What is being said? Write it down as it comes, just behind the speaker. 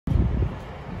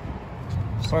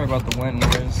Sorry about the wind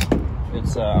noise.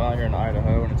 It's out here in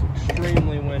Idaho and it's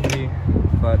extremely windy,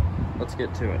 but let's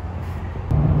get to it.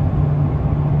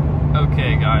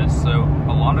 Okay guys, so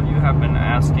a lot of you have been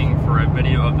asking for a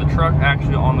video of the truck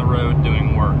actually on the road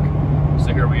doing work.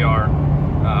 So here we are.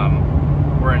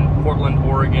 We're in Portland,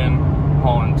 Oregon,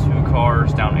 hauling 2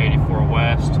 cars down 84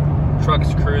 West.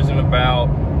 Truck's cruising about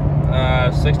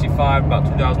 65, about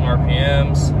 2,000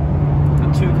 RPMs. The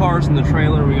 2 cars in the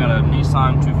trailer, we got a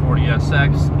Nissan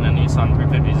 240SX and a Nissan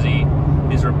 350Z.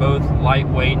 These are both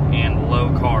lightweight and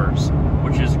low cars,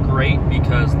 which is great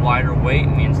because lighter weight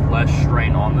means less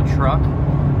strain on the truck,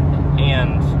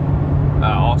 and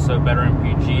also better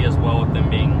MPG as well. With them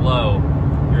being low,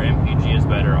 your MPG is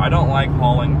better. I don't like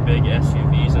hauling big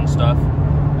SUVs and stuff,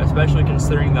 especially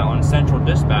considering that on Central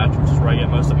Dispatch, which is where I get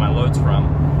most of my loads from,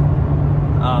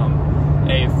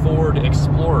 a Ford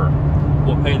Explorer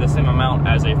will pay the same amount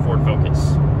as a Ford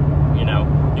Focus. You know,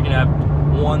 you can have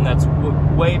one that's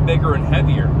way bigger and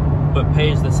heavier, but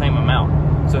pays the same amount.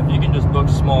 So if you can just book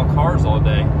small cars all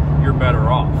day, you're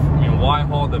better off. I mean, why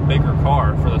haul the bigger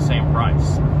car for the same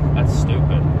price? That's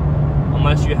stupid.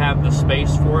 Unless you have the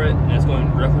space for it and it's going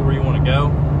directly where you want to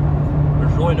go,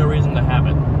 there's really no reason to have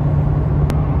it.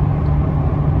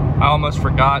 I almost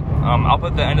forgot. I'll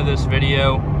put at the end of this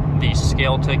video the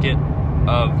scale ticket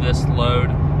of this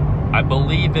load. I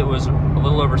believe it was a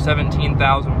little over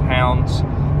 17,000 pounds.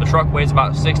 The truck weighs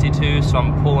about 62, so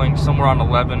I'm pulling somewhere on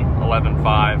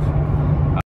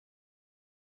 11.5.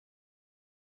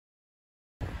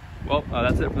 Well,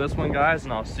 that's it for this one, guys,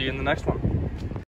 and I'll see you in the next one.